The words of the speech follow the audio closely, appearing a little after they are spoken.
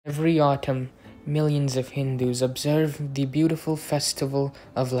Every autumn, millions of Hindus observe the beautiful festival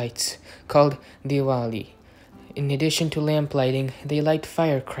of lights called Diwali. In addition to lamp lighting, they light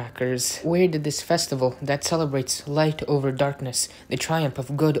firecrackers. Where did this festival that celebrates light over darkness, the triumph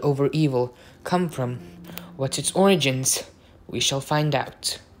of good over evil, come from? What's its origins? We shall find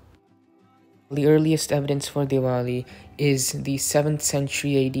out. The earliest evidence for Diwali is the 7th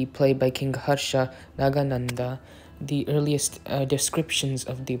century AD play by King Harsha Nagananda. The earliest descriptions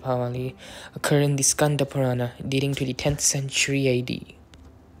of Dipavali occur in the Skanda Purana, dating to the 10th century AD.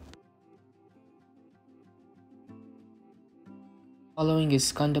 Following is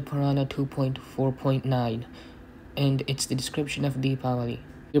Skanda Purana 2.4.9, and it's the description of Dipavali.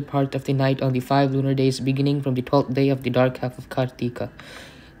 The part of the night on the 5 lunar days beginning from the 12th day of the dark half of Kartika.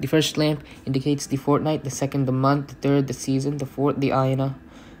 The first lamp indicates the fortnight, the second the month, the third the season, the fourth the ayana,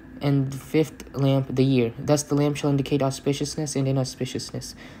 and the fifth lamp the year. Thus the lamp shall indicate auspiciousness and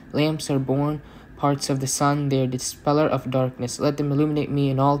inauspiciousness. Lamps are born parts of the sun, they are the dispeller of darkness. Let them illuminate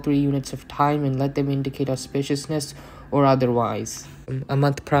me in all 3 units of time, and let them indicate auspiciousness or otherwise. A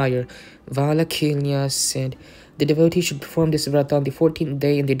month prior, Valakilya said, the devotee should perform this vrata on the 14th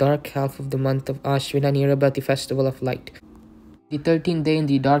day in the dark half of the month of Ashvina, near about the festival of light. The 13th day in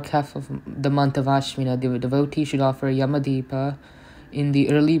the dark half of the month of Ashvina, the devotee should offer Yamadipa in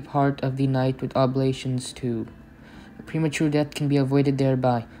the early part of the night with oblations too. Premature death can be avoided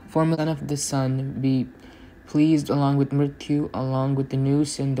thereby. Form son of the sun, be pleased along with Mrityu, along with the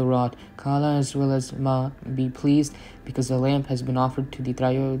noose and the rod. Kala as well as Ma, be pleased because the lamp has been offered to the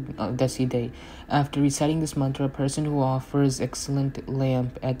Trayodasi day. After reciting this mantra, a person who offers excellent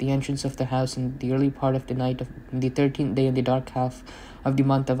lamp at the entrance of the house in the early part of the night of the 13th day in the dark half of the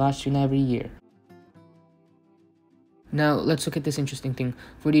month of Ashwin every year. Now, let's look at this interesting thing.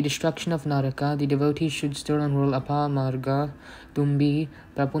 For the destruction of Naraka, the devotee should stir and roll Apa Marga, Tumbi,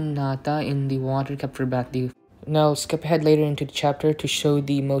 Prapunnata in the water kept for bath. Now, I'll skip ahead later into the chapter to show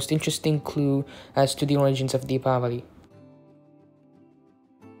the most interesting clue as to the origins of Dipavali.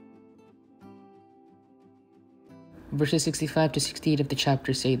 Verses 65 to 68 of the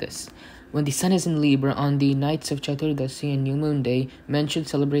chapter say this. When the sun is in Libra on the nights of Chaturdasi and New Moon Day, men should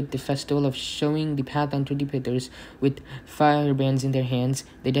celebrate the festival of showing the path unto the Pitars with firebrands in their hands.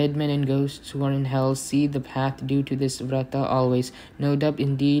 The dead men and ghosts who are in hell see the path due to this vrata always. No doubt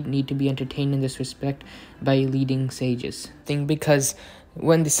indeed need to be entertained in this respect by leading sages. Because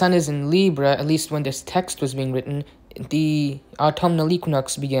when the sun is in Libra, at least when this text was being written, the autumnal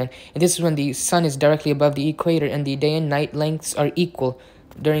equinox began, and this is when the sun is directly above the equator and the day and night lengths are equal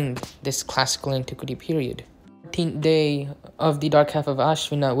during this classical antiquity period. The 14th day of the dark half of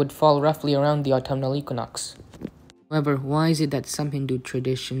Ashvina would fall roughly around the autumnal equinox. However, why is it that some Hindu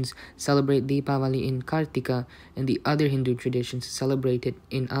traditions celebrate Dipavali in Kartika and the other Hindu traditions celebrate it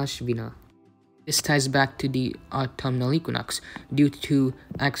in Ashvina? This ties back to the autumnal equinox. Due to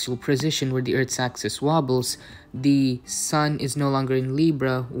axial precession where the Earth's axis wobbles, the sun is no longer in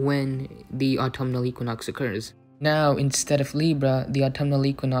Libra when the autumnal equinox occurs. Now, instead of Libra, the autumnal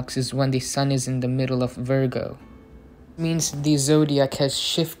equinox is when the sun is in the middle of Virgo. It means the zodiac has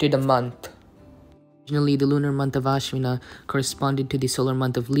shifted a month. Originally, the lunar month of Ashvina corresponded to the solar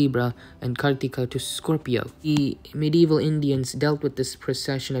month of Libra and Kartika to Scorpio. The medieval Indians dealt with this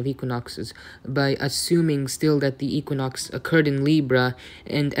precession of equinoxes by assuming still that the equinox occurred in Libra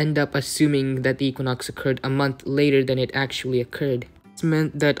and end up assuming that the equinox occurred a month later than it actually occurred. This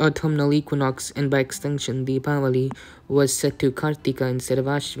meant that autumnal equinox and by extension Dipavali was set to Kartika instead of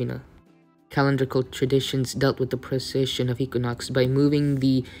Ashvina. Calendrical traditions dealt with the precession of equinox by moving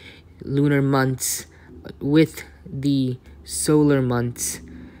the lunar months with the solar months,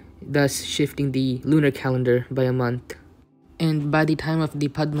 thus shifting the lunar calendar by a month. And by the time of the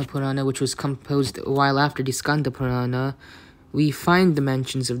Padma Purana, which was composed a while after the Skanda Purana, we find the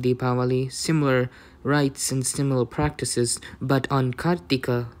mentions of Dipavali, similar rites and similar practices, but on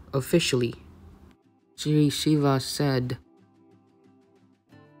Kartika officially. Shri Shiva said,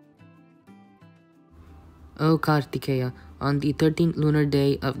 O Kartikeya, on the 13th lunar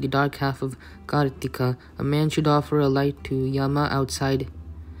day of the dark half of Kartika, a man should offer a light to Yama outside.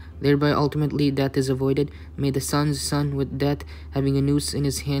 Thereby ultimately death is avoided. May the sun's son with death, having a noose in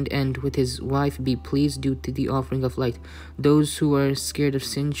his hand and with his wife, be pleased due to the offering of light. Those who are scared of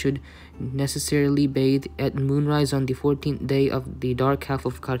sin should necessarily bathe at moonrise on the 14th day of the dark half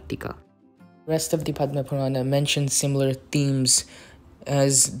of Kartika. The rest of the Padma Purana mentions similar themes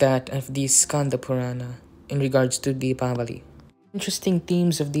as that of the Skanda Purana in regards to Dipavali. Interesting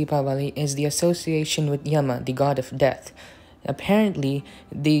themes of Dipavali is the association with Yama, the god of death. Apparently,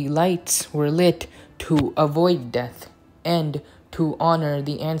 the lights were lit to avoid death and to honor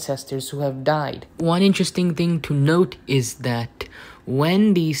the ancestors who have died. One interesting thing to note is that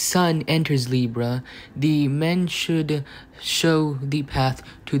when the sun enters Libra, the men should show the path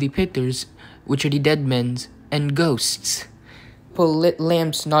to the pitters, which are the dead men and ghosts. People lit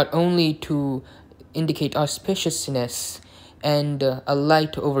lamps not only to indicate auspiciousness and a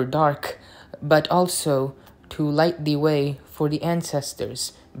light over dark, but also to light the way for the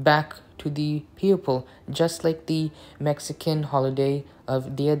ancestors back to the people, just like the Mexican holiday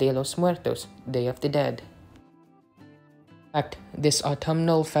of Dia de los Muertos, Day of the Dead. In fact, this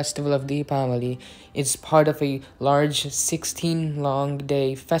autumnal festival of Dipavali is part of a large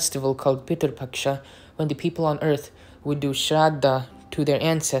 16-long-day festival called Pitarpaksha, when the people on earth would do shraddha to their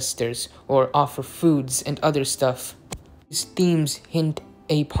ancestors or offer foods and other stuff. These themes hint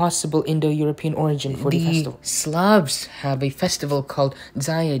a possible Indo-European origin for the festival. Slavs have a festival called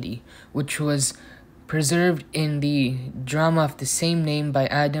Dziady, which was preserved in the drama of the same name by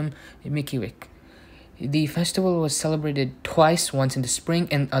Adam Mickiewicz. The festival was celebrated twice, once in the spring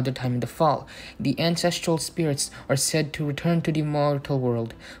and other time in the fall. The ancestral spirits are said to return to the mortal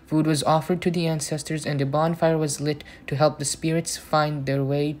world. Food was offered to the ancestors and a bonfire was lit to help the spirits find their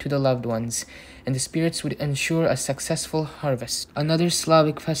way to the loved ones, and the spirits would ensure a successful harvest. Another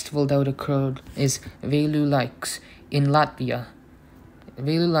Slavic festival that occurred is Velulaix in Latvia.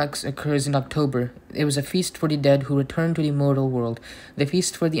 Velulaix occurs in October. It was a feast for the dead who returned to the mortal world. The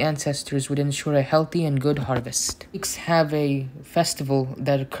feast for the ancestors would ensure a healthy and good harvest. Greeks have a festival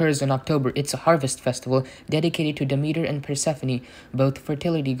that occurs in October. It's a harvest festival dedicated to Demeter and Persephone, both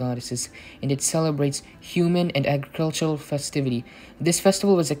fertility goddesses, and it celebrates human and agricultural festivity. This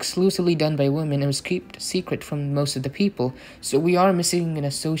festival was exclusively done by women and was kept secret from most of the people, so we are missing an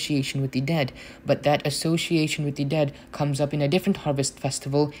association with the dead, but that association with the dead comes up in a different harvest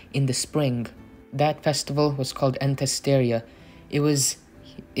festival in the spring. That festival was called Antisteria. It was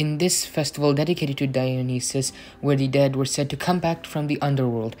in this festival dedicated to Dionysus, where the dead were said to come back from the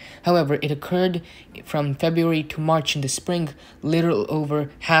underworld. However, it occurred from February to March in the spring, little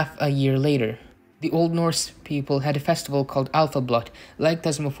over half a year later. The Old Norse people had a festival called Alfablot. Like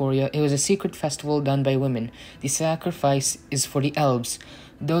Thesmophoria, it was a secret festival done by women. The sacrifice is for the elves.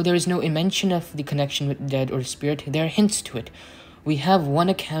 Though there is no mention of the connection with the dead or spirit, there are hints to it. We have one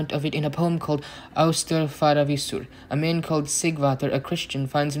account of it in a poem called Austurfaravisur. A man called Sigvatar, a Christian,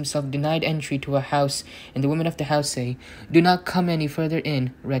 finds himself denied entry to a house, and the women of the house say, "Do not come any further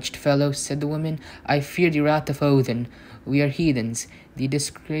in, wretched fellow," said the woman. "I fear the wrath of Odin. We are heathens." The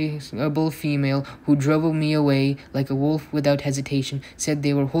disgraceful female, who drove me away like a wolf without hesitation, said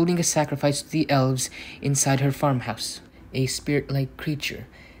they were holding a sacrifice to the elves inside her farmhouse, a spirit-like creature.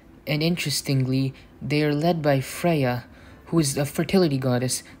 And interestingly, they are led by Freya, who is a fertility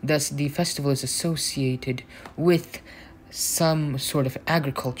goddess. Thus, the festival is associated with some sort of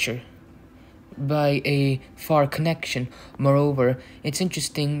agriculture by a far connection. Moreover, it's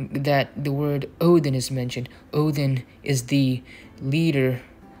interesting that the word Odin is mentioned. Odin is the leader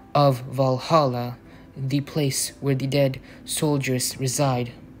of Valhalla, the place where the dead soldiers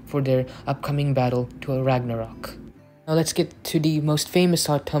reside for their upcoming battle to a Ragnarok. Now let's get to the most famous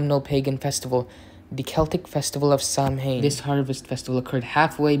autumnal pagan festival, the Celtic festival of Samhain. This harvest festival occurred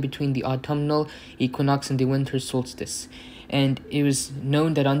halfway between the autumnal equinox and the winter solstice, and it was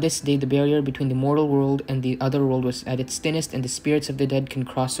known that on this day the barrier between the mortal world and the other world was at its thinnest and the spirits of the dead can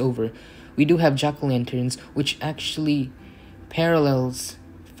cross over. We do have jack-o'-lanterns, which actually parallels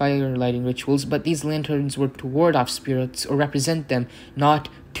fire lighting rituals, but these lanterns were to ward off spirits or represent them, not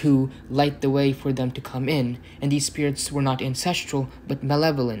to light the way for them to come in, and these spirits were not ancestral but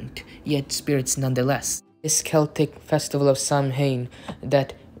malevolent, yet spirits nonetheless. This Celtic festival of Samhain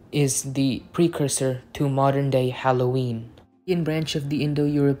that is the precursor to modern-day Halloween. The Indian branch of the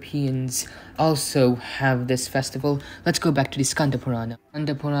Indo-Europeans also have this festival. Let's go back to the Skanda Purana.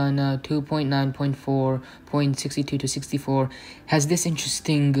 Skanda Purana 2.9.4.62 to 64 has this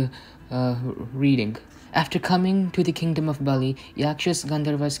interesting reading. After coming to the kingdom of Bali, Yakshas,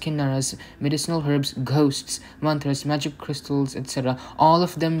 Gandharvas, Kinnaras, medicinal herbs, ghosts, mantras, magic crystals, etc., all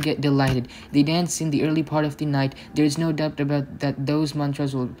of them get delighted. They dance in the early part of the night. There is no doubt about that those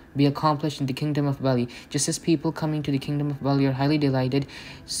mantras will be accomplished in the kingdom of Bali. Just as people coming to the kingdom of Bali are highly delighted,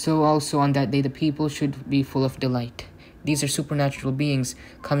 so also on that day the people should be full of delight. These are supernatural beings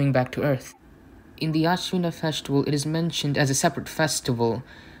coming back to earth. In the Ashvina festival, it is mentioned as a separate festival,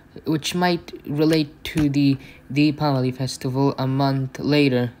 which might relate to the Dipavali festival a month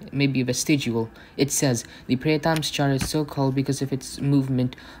later, maybe vestigial. It says, the Pretamschar is so called because of its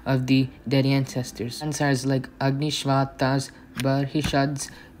movement of the dead ancestors. Ansars like Agnishvatas, Barhishads,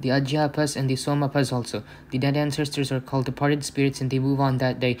 the Ajyapas and the Somapas also. The dead ancestors are called departed spirits, and they move on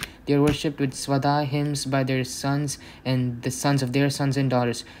that day. They are worshipped with Svada hymns by their sons and the sons of their sons and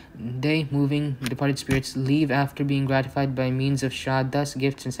daughters. They, moving departed spirits, leave after being gratified by means of shraddhas,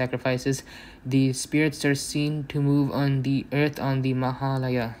 gifts, and sacrifices. The spirits are seen to move on the earth on the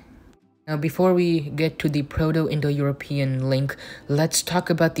Mahalaya. Now, before we get to the Proto-Indo-European link, let's talk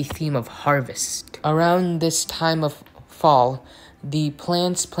about the theme of harvest. Around this time of fall, the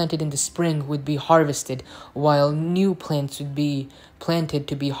plants planted in the spring would be harvested, while new plants would be planted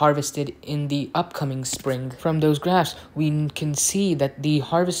to be harvested in the upcoming spring. From those graphs, we can see that the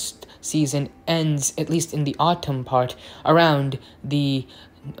harvest season ends, at least in the autumn part, around the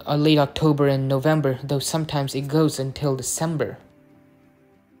late October and November, though sometimes it goes until December.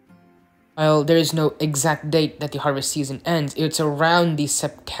 While there is no exact date that the harvest season ends, it's around the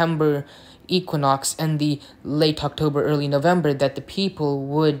September equinox and the late October, early November that the people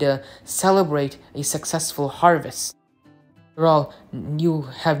would celebrate a successful harvest. After all, you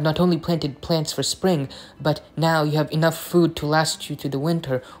have not only planted plants for spring, but now you have enough food to last you to the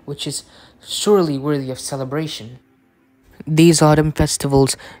winter, which is surely worthy of celebration. These autumn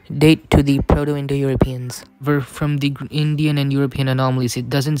festivals date to the Proto-Indo-Europeans. From the Indian and European anomalies, it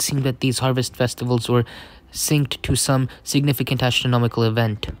doesn't seem that these harvest festivals were synced to some significant astronomical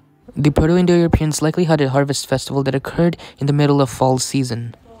event. The Proto-Indo-Europeans likely had a harvest festival that occurred in the middle of fall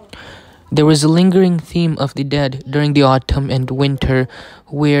season. There was a lingering theme of the dead during the autumn and winter,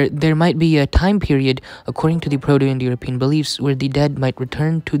 where there might be a time period, according to the Proto-Indo-European beliefs, where the dead might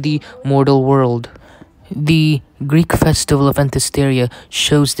return to the mortal world. The Greek festival of Anthesteria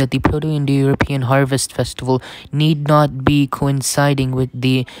shows that the Proto-Indo-European harvest festival need not be coinciding with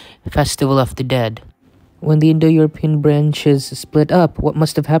the festival of the dead. When the Indo-European branches split up, what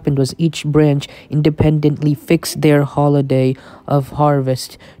must have happened was each branch independently fixed their holiday of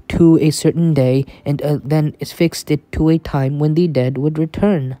harvest to a certain day, and then fixed it to a time when the dead would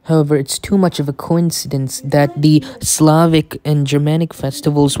return. However, it's too much of a coincidence that the Slavic and Germanic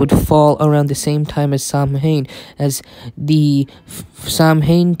festivals would fall around the same time as Samhain, as the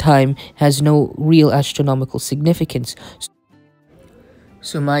Samhain time has no real astronomical significance.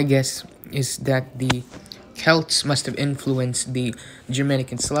 So my guess is that the Celts must have influenced the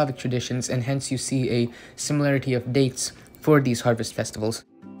Germanic and Slavic traditions, and hence you see a similarity of dates for these harvest festivals.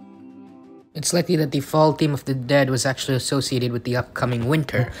 It's likely that the fall theme of the dead was actually associated with the upcoming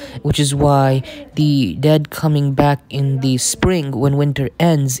winter, which is why the dead coming back in the spring when winter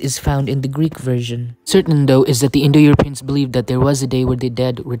ends is found in the Greek version. Certain, though, is that the Indo-Europeans believed that there was a day where the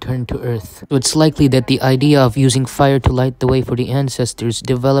dead returned to Earth. So it's likely that the idea of using fire to light the way for the ancestors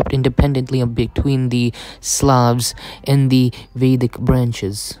developed independently between the Slavs and the Vedic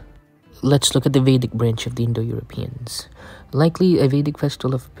branches. Let's look at the Vedic branch of the Indo-Europeans. Likely, a Vedic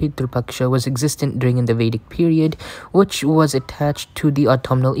festival of Pitru Paksha was existent during the Vedic period, which was attached to the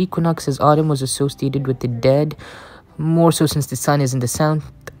autumnal equinox, as autumn was associated with the dead, more so since the sun is in the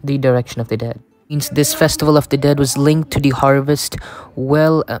south, the direction of the dead. Means this festival of the dead was linked to the harvest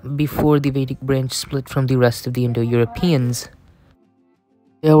well before the Vedic branch split from the rest of the Indo-Europeans.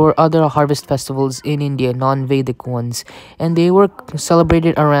 There were other harvest festivals in India, non-Vedic ones, and they were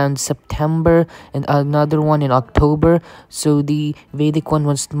celebrated around September and another one in October, so the Vedic one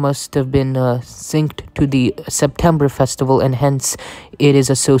must have been synced to the September festival, and hence it is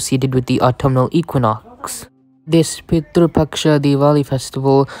associated with the autumnal equinox. This Pitru Paksha Diwali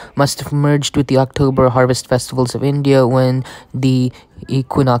festival must have merged with the October harvest festivals of India when the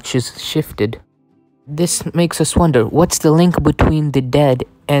equinoxes shifted. This makes us wonder, what's the link between the dead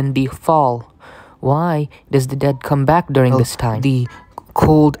and the fall? Why does the dead come back during this time? The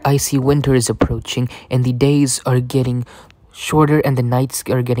cold, icy winter is approaching, and the days are getting shorter and the nights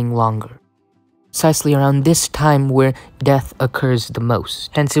are getting longer. Precisely around this time where death occurs the most.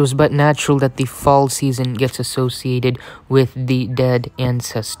 Hence, it was but natural that the fall season gets associated with the dead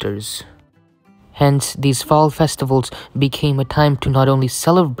ancestors. Hence, these fall festivals became a time to not only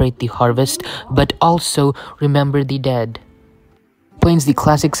celebrate the harvest, but also remember the dead. Explains the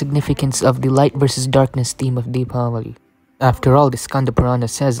classic significance of the light versus darkness theme of Dipavali. After all, the Skanda Purana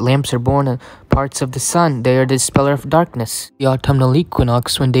says lamps are born on parts of the sun, they are the dispeller of darkness. The autumnal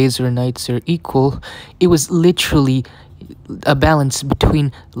equinox, when days or nights are equal, it was literally a balance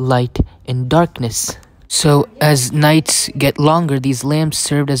between light and darkness. So, as nights get longer, these lamps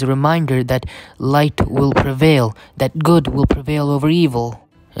served as a reminder that light will prevail, that good will prevail over evil.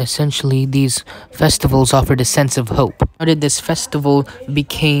 Essentially, these festivals offered a sense of hope. How did this festival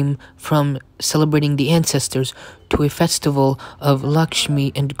became from celebrating the ancestors to a festival of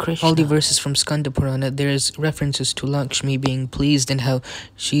Lakshmi and Krishna? All the verses from Skanda Purana, there's references to Lakshmi being pleased and how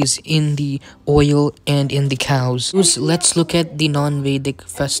she's in the oil and in the cows. Let's look at the non-Vedic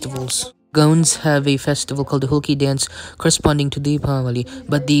festivals. Gaons have a festival called the Hulki dance corresponding to Dipavali,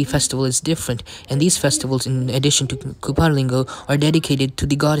 but the festival is different, and these festivals, in addition to Kuparlingo, are dedicated to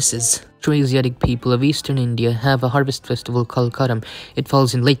the goddesses. Asiatic people of eastern India have a harvest festival called Karam. It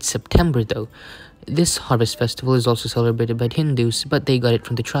falls in late September though. This harvest festival is also celebrated by Hindus, but they got it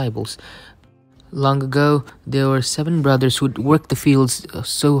from the tribals. Long ago, there were 7 brothers who would work the fields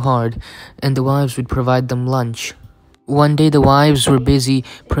so hard, and the wives would provide them lunch. One day the wives were busy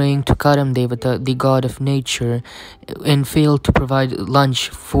praying to Karam Devata, the god of nature, and failed to provide lunch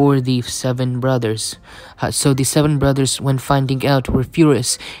for the 7 brothers. So the 7 brothers, when finding out, were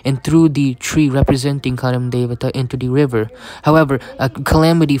furious and threw the tree representing Karam Devata into the river. However, a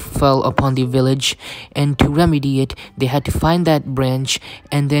calamity fell upon the village, and to remedy it, they had to find that branch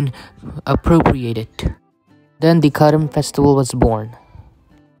and then appropriate it. Then the Karam festival was born.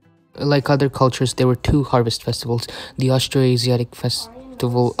 Like other cultures, there were 2 harvest festivals. The Austroasiatic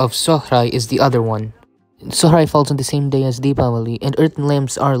festival of Sohrai is the other one. Sohrai falls on the same day as Dipavali, and earthen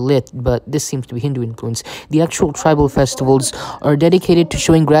lamps are lit, but this seems to be Hindu influence. The actual tribal festivals are dedicated to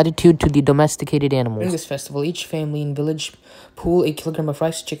showing gratitude to the domesticated animals. During this festival, each family in village pool a kilogram of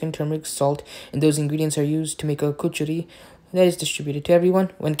rice, chicken, turmeric, salt, and those ingredients are used to make a kuchuri that is distributed to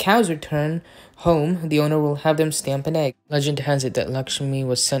everyone. When cows return home, the owner will have them stamp an egg. Legend has it that Lakshmi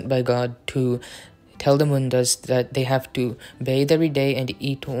was sent by God to tell the Mundas that they have to bathe every day and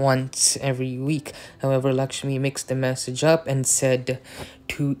eat once every week. However, Lakshmi mixed the message up and said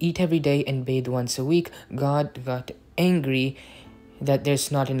to eat every day and bathe once a week. God got angry that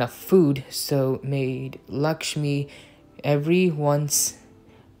there's not enough food, so made Lakshmi every once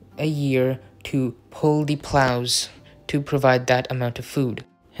a year to pull the plows to provide that amount of food.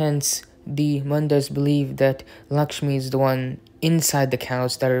 Hence, the Mundas believe that Lakshmi is the one inside the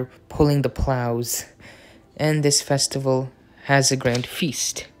cows that are pulling the plows, and this festival has a grand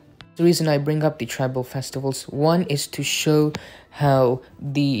feast. The reason I bring up the tribal festivals, one is to show how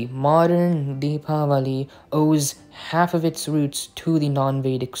the modern Dipavali owes half of its roots to the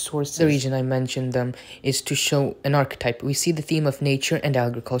non-Vedic sources. The reason I mention them is to show an archetype. We see the theme of nature and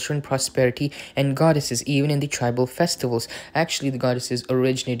agriculture and prosperity and goddesses even in the tribal festivals. Actually, the goddesses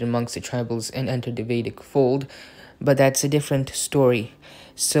originated amongst the tribals and entered the Vedic fold, but that's a different story.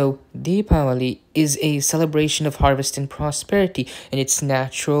 So, Dipavali is a celebration of harvest and prosperity, and it's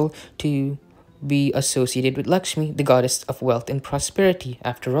natural to be associated with Lakshmi, the goddess of wealth and prosperity.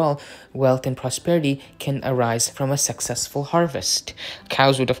 After all, wealth and prosperity can arise from a successful harvest.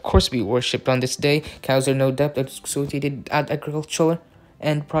 Cows would of course be worshipped on this day. Cows are no doubt associated with agriculture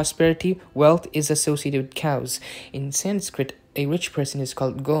and prosperity. Wealth is associated with cows. In Sanskrit, a rich person is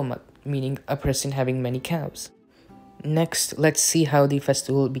called Gomat, meaning a person having many cows. Next, let's see how the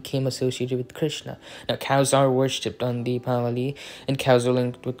festival became associated with Krishna. Now, cows are worshipped on Dipavali, and cows are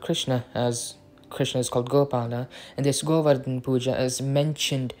linked with Krishna, as Krishna is called Gopala, and this Govardhan Puja is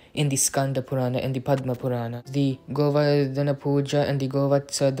mentioned in the Skanda Purana and the Padma Purana. The Govardhana Puja and the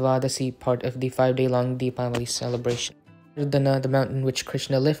Govatsa Dwadasi part of the 5-day-long Dipavali celebration. Govardhana, the mountain which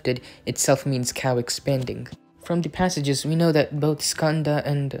Krishna lifted, itself means cow expanding. From the passages, we know that both Skanda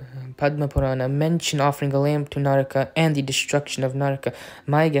and Padma Purana mention offering a lamb to Naraka and the destruction of Naraka.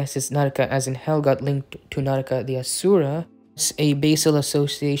 My guess is Naraka, as in hell, got linked to Naraka the Asura. A basal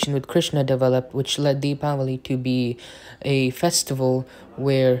association with Krishna developed, which led Dipavali to be a festival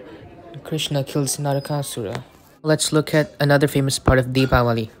where Krishna kills Narakasura. Let's look at another famous part of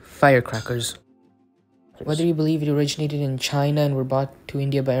Dipavali, firecrackers. Whether you believe it originated in China and were brought to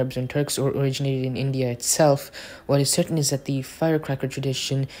India by Arabs and Turks, or originated in India itself, what is certain is that the firecracker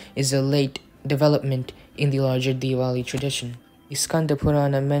tradition is a late development in the larger Diwali tradition. The Skanda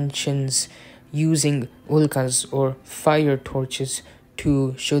Purana mentions using ulkas or fire torches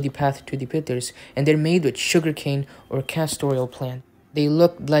to show the path to the pithers, and they're made with sugarcane or castor oil plant. They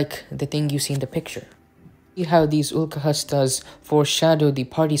look like the thing you see in the picture. See how these ulkahastas foreshadow the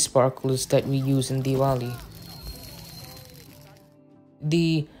party sparkles that we use in Diwali.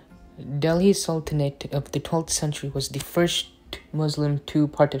 The Delhi Sultanate of the 12th century was the first Muslim to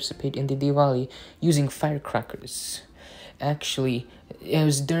participate in the Diwali using firecrackers. Actually, it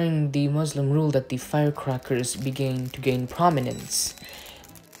was during the Muslim rule that the firecrackers began to gain prominence.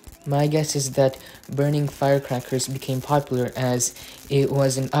 My guess is that burning firecrackers became popular as it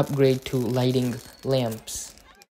was an upgrade to lighting lamps.